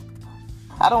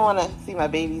I don't want to see my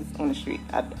babies on the street.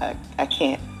 I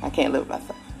can't live with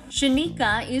myself.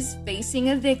 Shanika is facing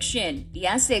eviction. The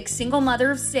Essex single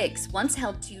mother of 6 once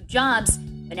held 2 jobs,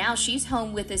 but now she's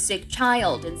home with a sick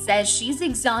child and says she's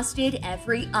exhausted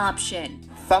every option.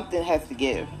 Something has to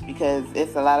give, because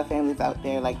it's a lot of families out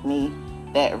there like me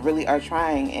that really are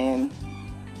trying, and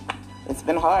it's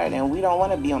been hard, and we don't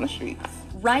want to be on the streets.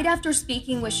 Right after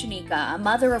speaking with Shanika, a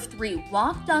mother of 3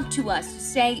 walked up to us to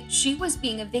say she was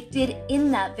being evicted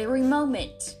in that very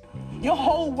moment. Your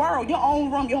whole world, your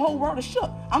own room, your whole world is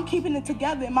shook. I'm keeping it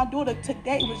together, and my daughter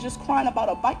today was just crying about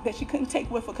a bike that she couldn't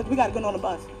take with her because we got to get on the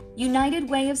bus. United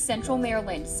Way of Central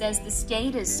Maryland says the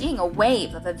state is seeing a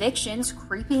wave of evictions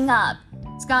creeping up.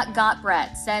 Scott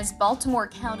Gottbret says Baltimore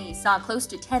County saw close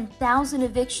to 10,000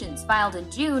 evictions filed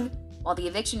in June, while the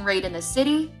eviction rate in the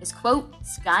city is, quote,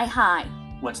 sky high.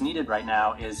 What's needed right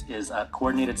now is a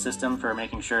coordinated system for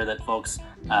making sure that folks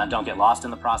don't get lost in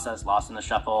the process, lost in the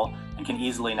shuffle, and can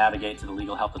easily navigate to the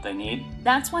legal help that they need.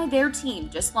 That's why their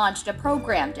team just launched a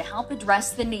program to help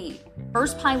address the need.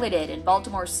 First piloted in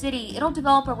Baltimore City, it'll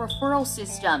develop a referral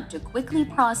system to quickly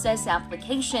process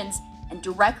applications and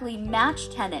directly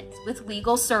match tenants with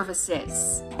legal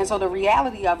services. And so the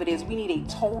reality of it is we need a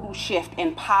total shift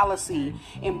in policy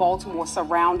in Baltimore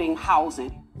surrounding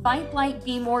housing. Fight Blight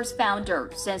Be More's founder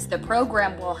says the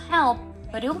program will help,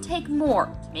 but it'll take more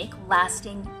to make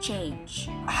lasting change.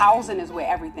 Housing is where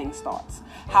everything starts.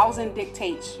 Housing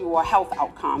dictates your health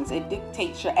outcomes. It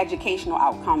dictates your educational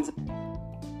outcomes.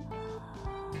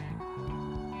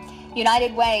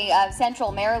 United Way of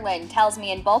Central Maryland tells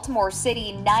me in Baltimore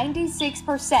City,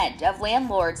 96% of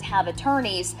landlords have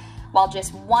attorneys, while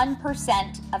just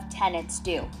 1% of tenants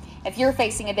do. If you're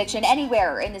facing eviction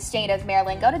anywhere in the state of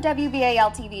Maryland, go to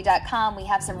WBALTV.com. We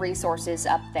have some resources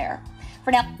up there. For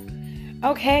now.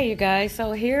 Okay, you guys,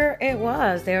 so here it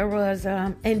was. There was,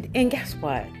 and guess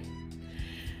what?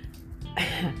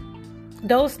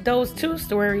 Those 2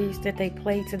 stories that they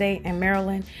played today in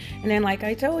Maryland, and then like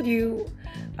I told you,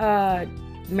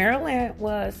 Maryland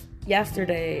was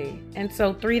yesterday, and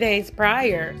so 3 days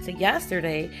prior to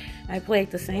yesterday I played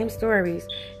the same stories,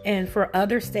 and for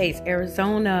other states,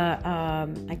 Arizona,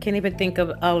 I can't even think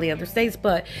of all the other states,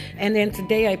 and then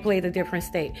today I played a different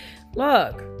state.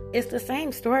 Look, it's the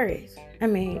same stories. I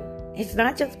mean, it's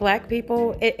not just black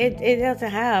people. It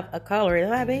doesn't have a color. It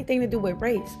doesn't have anything to do with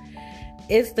race.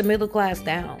 It's the middle class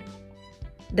down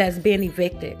that's being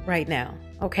evicted right now.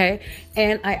 Okay,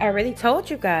 and I already told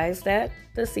you guys that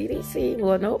the CDC,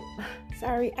 well, nope,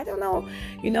 sorry, I don't know.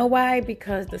 You know why?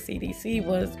 Because the CDC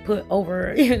was put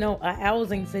over, a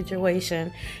housing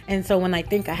situation. And so when I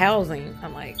think of housing,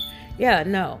 I'm like, yeah,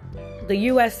 no. The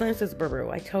U.S. Census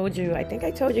Bureau, I think I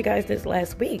told you guys this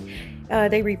last week.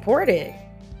 They reported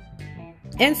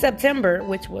in September,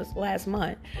 which was last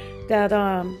month, that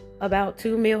about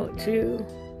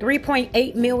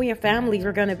 3.8 million families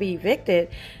are going to be evicted.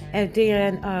 And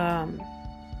then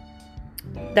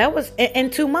that was in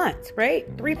 2 months, right?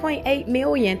 3.8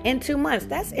 million in 2 months.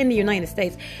 That's in the United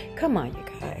States. Come on, you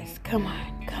guys. Come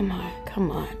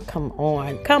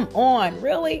on.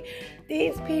 Really?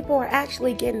 These people are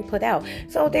actually getting put out.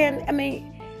 So then, I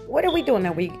mean, what are we doing?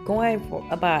 Are we going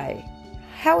by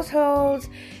households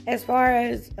as far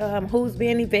as who's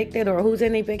being evicted or who's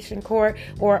in eviction court,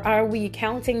 or are we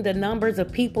counting the numbers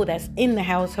of people that's in the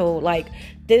household, like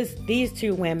these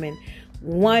 2 women,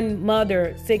 one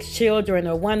mother 6 children,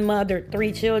 or one mother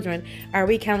 3 children? Are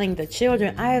we counting the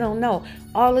children? I don't know.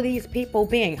 All of these people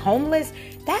being homeless,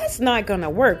 that's not gonna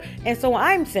work. And so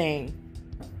I'm saying,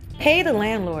 pay the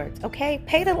landlords, okay?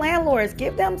 Pay the landlords.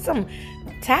 Give them some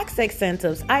tax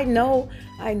incentives. I know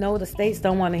the states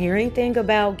don't want to hear anything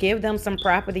about give them some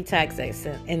property tax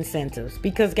incentives,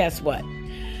 because guess what?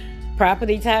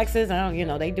 Property taxes,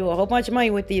 they do a whole bunch of money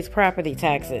with these property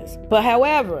taxes. But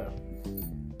however,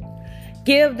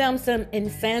 give them some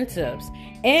incentives.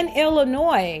 In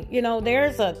Illinois,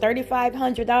 there's a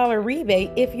 $3,500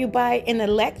 rebate if you buy an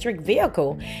electric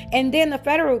vehicle. And then the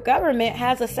federal government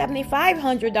has a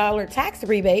 $7,500 tax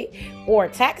rebate or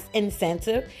tax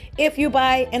incentive if you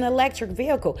buy an electric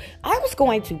vehicle. I was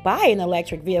going to buy an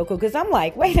electric vehicle because I'm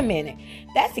like, wait a minute,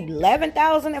 that's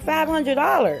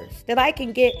 $11,500 that I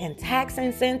can get in tax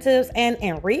incentives and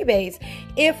in rebates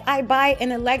if I buy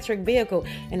an electric vehicle.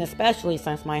 And especially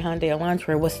since my Hyundai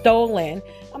Elantra was stolen,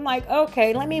 I'm like,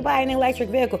 okay, let me buy an electric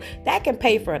vehicle. That can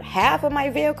pay for half of my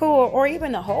vehicle or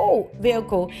even the whole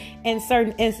vehicle in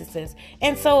certain instances.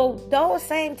 And so those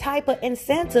same type of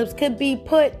incentives could be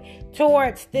put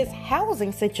towards this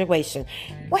housing situation.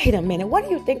 Wait a minute, what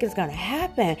do you think is going to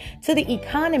happen to the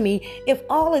economy if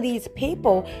all of these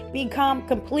people become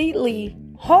completely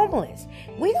homeless.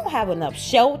 We don't have enough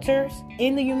shelters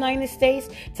in the United States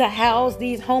to house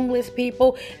these homeless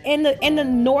people. In the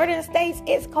northern states,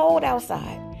 it's cold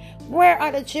outside. Where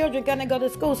are the children going to go to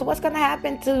school? So what's going to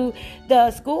happen to the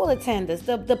school attendants,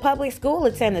 the public school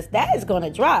attendants? That is going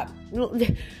to drop.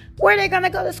 Where are they going to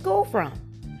go to school from?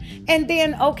 And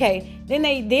then,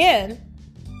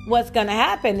 what's going to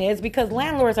happen is, because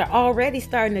landlords are already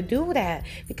starting to do that,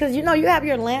 because you have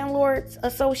your landlords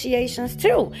associations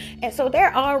too, and so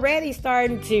they're already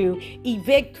starting to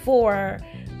evict for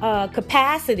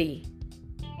capacity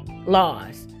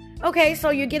laws. Okay, so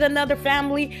you get another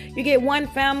family, you get one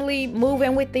family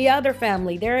moving with the other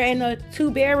family. They're in a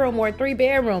 2-bedroom or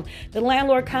 3-bedroom. The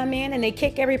landlord come in and they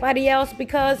kick everybody else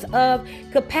because of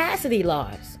capacity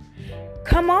laws.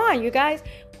 Come on, you guys.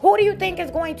 Who do you think is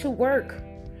going to work?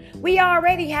 We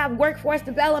already have workforce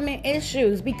development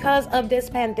issues because of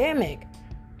this pandemic.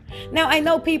 Now, I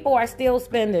know people are still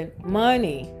spending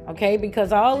money, okay,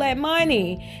 because all that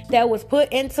money that was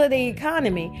put into the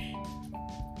economy,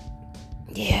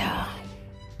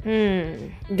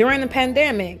 during the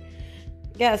pandemic,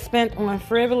 got spent on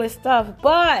frivolous stuff.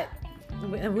 But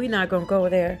we're not going to go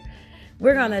there.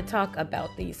 We're going to talk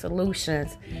about these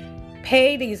solutions.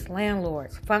 Pay these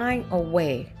landlords. Find a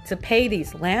way to pay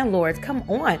these landlords. Come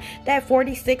on. That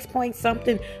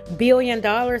 46-point-something billion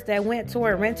that went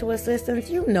toward rental assistance,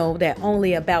 that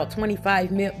only about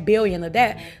 25 billion of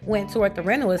that went toward the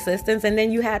rental assistance. And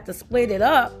then you had to split it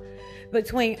up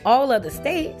between all of the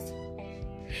states.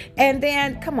 And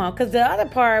then, come on, because the other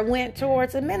part went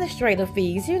towards administrative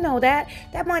fees. That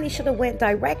money should have went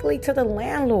directly to the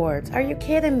landlords. Are you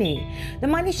kidding me? The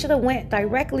money should have went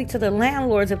directly to the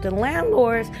landlords. If the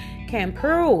landlords can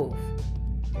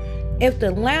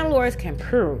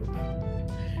prove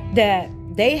that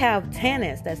they have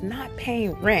tenants that's not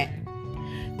paying rent,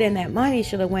 then that money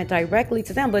should have went directly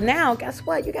to them. But now, guess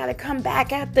what? You got to come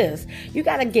back at this. You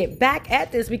got to get back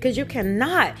at this, because you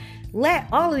cannot let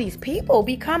all of these people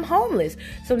become homeless.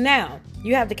 So now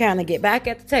you have to kind of get back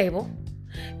at the table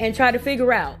and try to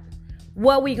figure out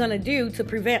what we're going to do to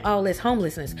prevent all this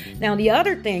homelessness. Now, the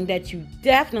other thing that you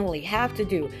definitely have to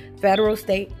do, federal,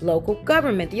 state, local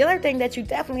government, the other thing that you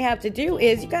definitely have to do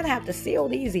is you're going to have to seal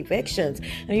these evictions.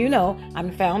 And I'm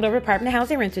the founder of Apartment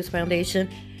Housing Renters Foundation.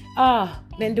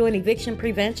 Been doing eviction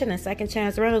prevention and second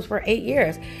chance rentals for 8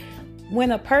 years.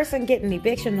 When a person gets an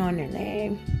eviction on their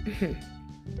name,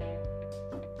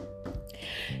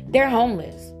 they're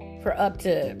homeless for up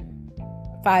to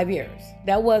 5 years.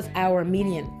 That was our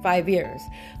median, 5 years.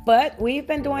 But we've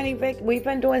been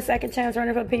doing second chance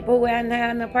rental for people who hadn't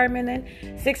had an apartment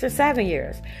in 6 or 7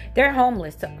 years. They're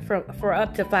homeless for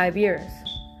up to 5 years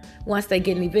once they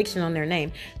get an eviction on their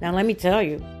name. Now, let me tell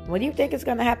you, what do you think is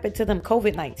going to happen to them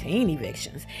COVID-19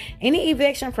 evictions? Any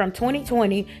eviction from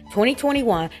 2020,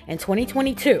 2021, and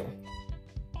 2022?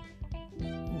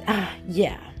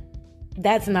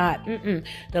 That's not,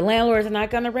 the landlords are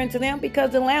not going to rent to them,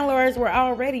 because the landlords were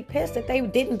already pissed that they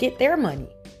didn't get their money.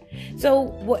 So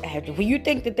what do you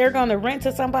think that they're going to rent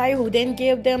to somebody who didn't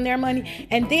give them their money?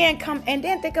 And then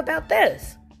think about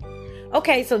this.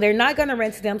 Okay, so they're not going to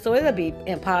rent to them, so it'll be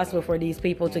impossible for these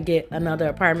people to get another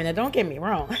apartment. And don't get me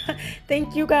wrong.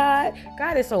 Thank you, God.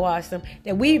 God is so awesome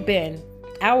that we've been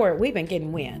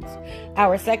getting wins.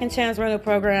 Our second chance rental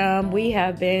program, we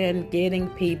have been getting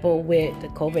people with the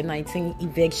COVID-19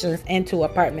 evictions into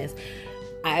apartments.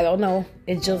 I don't know.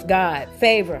 It's just God.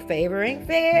 Favor ain't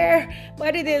fair,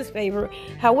 but it is favor.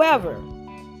 However,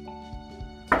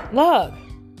 look,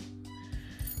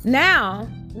 now,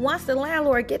 once the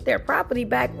landlord get their property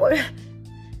back,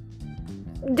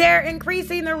 they're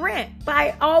increasing the rent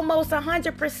by almost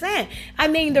 100%. I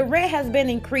mean, the rent has been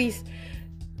increased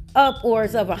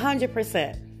upwards of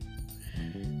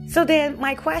 100%. So then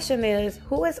my question is,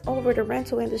 who is over the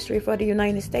rental industry for the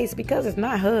United States? Because it's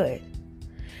not HUD.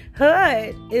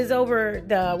 HUD is over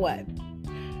the what?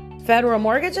 Federal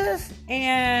mortgages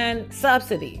and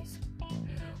subsidies.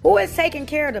 Who is taking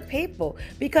care of the people?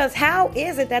 Because how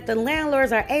is it that the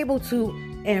landlords are able to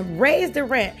raise the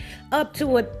rent up to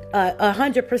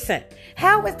 100%?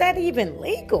 How is that even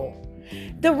legal?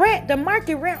 The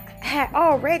market rent had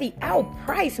already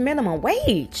outpriced minimum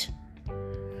wage.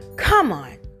 Come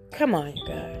on, you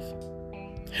guys.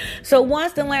 So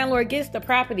once the landlord gets the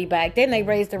property back, then they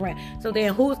raise the rent. So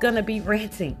then who's going to be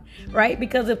renting, right?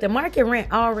 Because if the market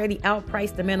rent already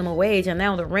outpriced the minimum wage, and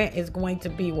now the rent is going to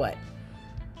be what?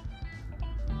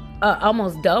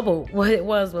 Almost double what it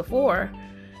was before.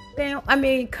 Then, I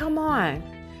mean, come on.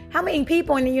 How many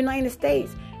people in the United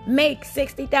States make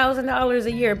 $60,000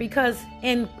 a year? Because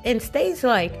in states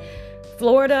like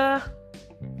Florida,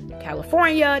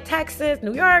 California, Texas,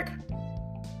 New York,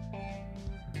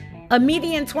 A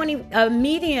median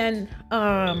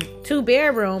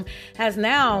 2-bedroom is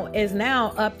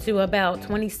now up to about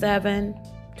 27,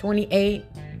 28,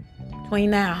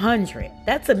 2,900.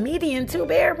 That's a median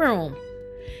 2-bedroom.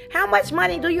 How much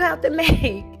money do you have to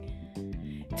make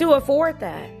to afford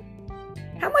that?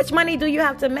 How much money do you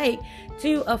have to make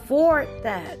to afford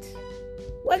that?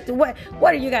 What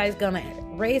are you guys gonna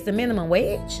raise the minimum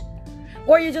wage?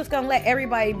 Or you're just going to let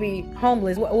everybody be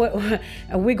homeless? What,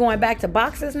 are we going back to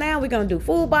boxes now? We're going to do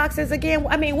food boxes again?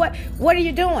 I mean, what are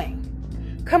you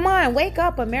doing? Come on, wake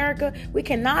up, America. We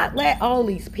cannot let all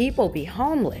these people be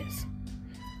homeless.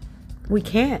 We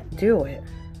can't do it.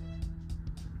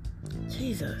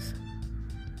 Jesus.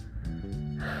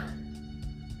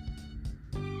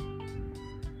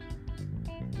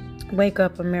 Wake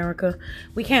up, America.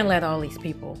 We can't let all these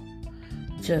people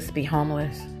just be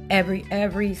homeless.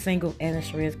 Every single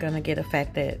industry is going to get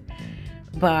affected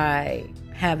by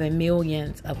having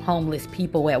millions of homeless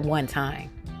people at one time.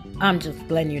 I'm just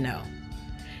letting you know.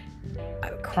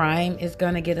 Crime is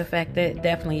going to get affected.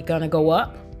 Definitely going to go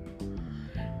up.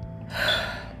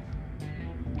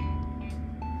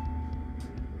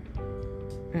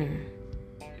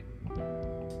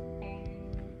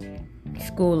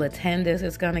 School attendance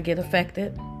is going to get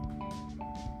affected.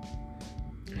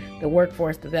 The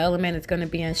workforce development is going to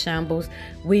be in shambles.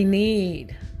 We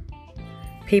need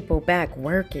people back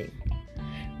working.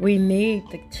 We need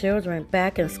the children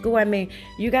back in school. I mean,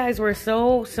 you guys were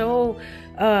so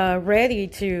ready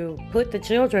to put the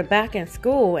children back in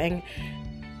school, and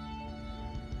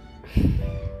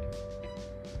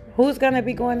who's going to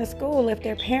be going to school if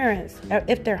their parents,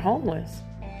 if they're homeless?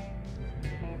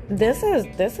 This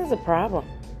is a problem.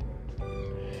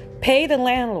 Pay the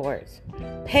landlords.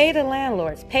 Pay the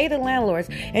landlords. Pay the landlords.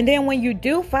 And then when you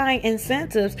do find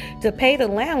incentives to pay the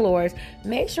landlords,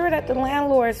 make sure that the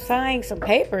landlords sign some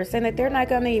papers saying that they're not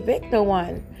going to evict no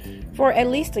one for at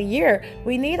least a year.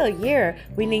 We need a year.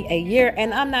 We need a year.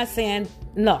 And I'm not saying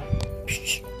no.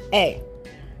 Hey,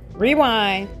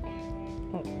 rewind.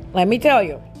 Let me tell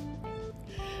you.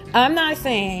 I'm not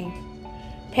saying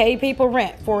pay people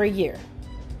rent for a year.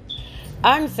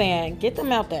 I'm saying get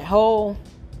them out that hole.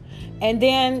 And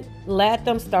then let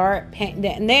them start paying.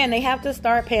 And then they have to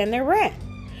start paying their rent.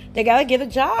 They got to get a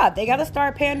job. They got to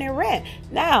start paying their rent.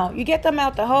 Now, you get them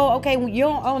out the hole. Okay, well, you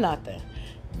don't owe nothing.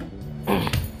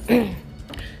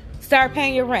 Start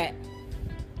paying your rent.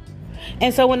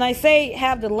 And so when I say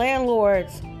have the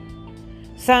landlords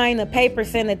sign a paper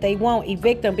saying that they won't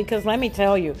evict them, because let me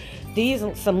tell you,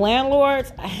 some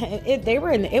landlords,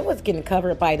 it was getting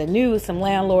covered by the news. Some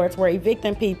landlords were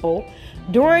evicting people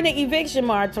during the eviction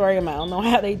moratorium. I don't know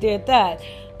how they did that.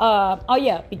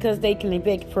 Because they can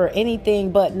evict for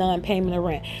anything but non-payment of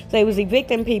rent. So they was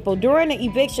evicting people during the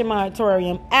eviction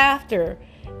moratorium after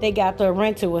they got the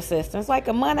rental assistance, like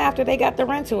a month after they got the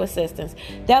rental assistance.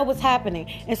 That was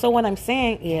happening. And so what I'm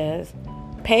saying is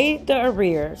pay the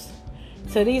arrears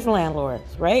to these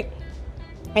landlords, right?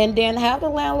 And then have the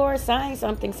landlord sign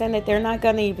something saying that they're not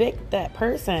going to evict that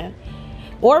person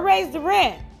or raise the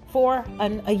rent for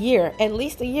a year, at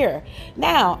least a year.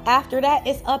 Now, after that,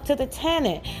 it's up to the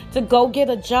tenant to go get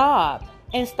a job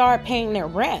and start paying their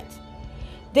rent.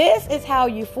 This is how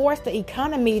you force the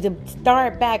economy to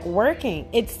start back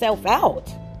working itself out.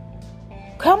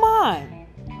 Come on,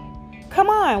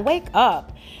 wake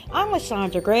up. I'm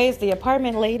LaShondra Graves, the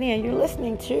apartment lady, and you're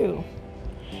listening to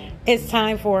It's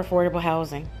Time for Affordable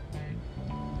Housing.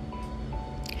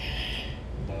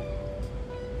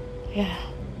 Yeah.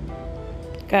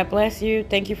 God bless you.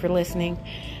 Thank you for listening.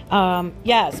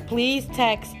 Yes, please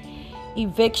text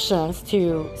evictions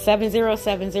to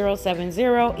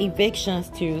 707070, evictions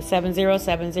to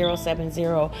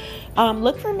 707070.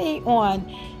 Look for me on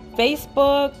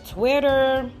Facebook,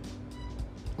 Twitter,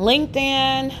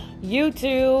 LinkedIn,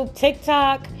 YouTube,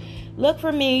 TikTok. Look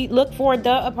for me. Look for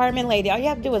The Apartment Lady. All you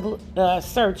have to do is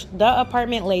search The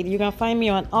Apartment Lady. You're going to find me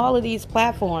on all of these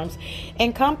platforms.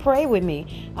 And come pray with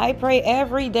me. I pray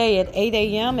every day at 8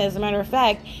 a.m. As a matter of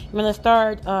fact, I'm going to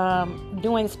start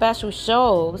doing special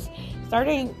shows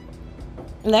starting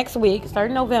next week,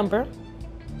 starting November.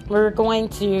 We're going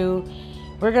to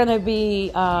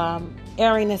be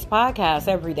airing this podcast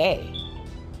every day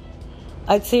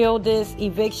until this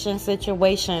eviction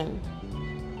situation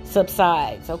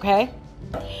subsides, okay?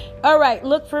 All right,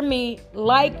 look for me,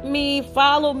 like me,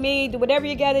 follow me, do whatever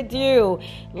you got to do.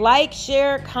 Like,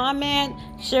 share, comment,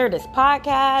 share this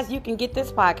podcast. You can get this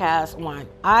podcast on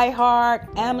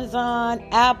iHeart, Amazon,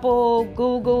 Apple,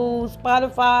 Google,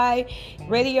 Spotify,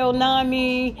 Radio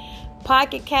Nami,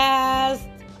 Pocket Cast.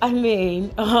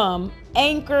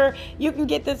 Anchor. You can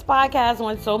get this podcast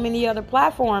on so many other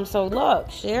platforms. So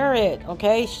look, share it,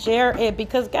 okay? Share it,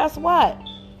 because guess what?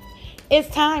 It's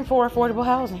time for affordable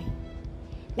housing.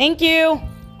 Thank you.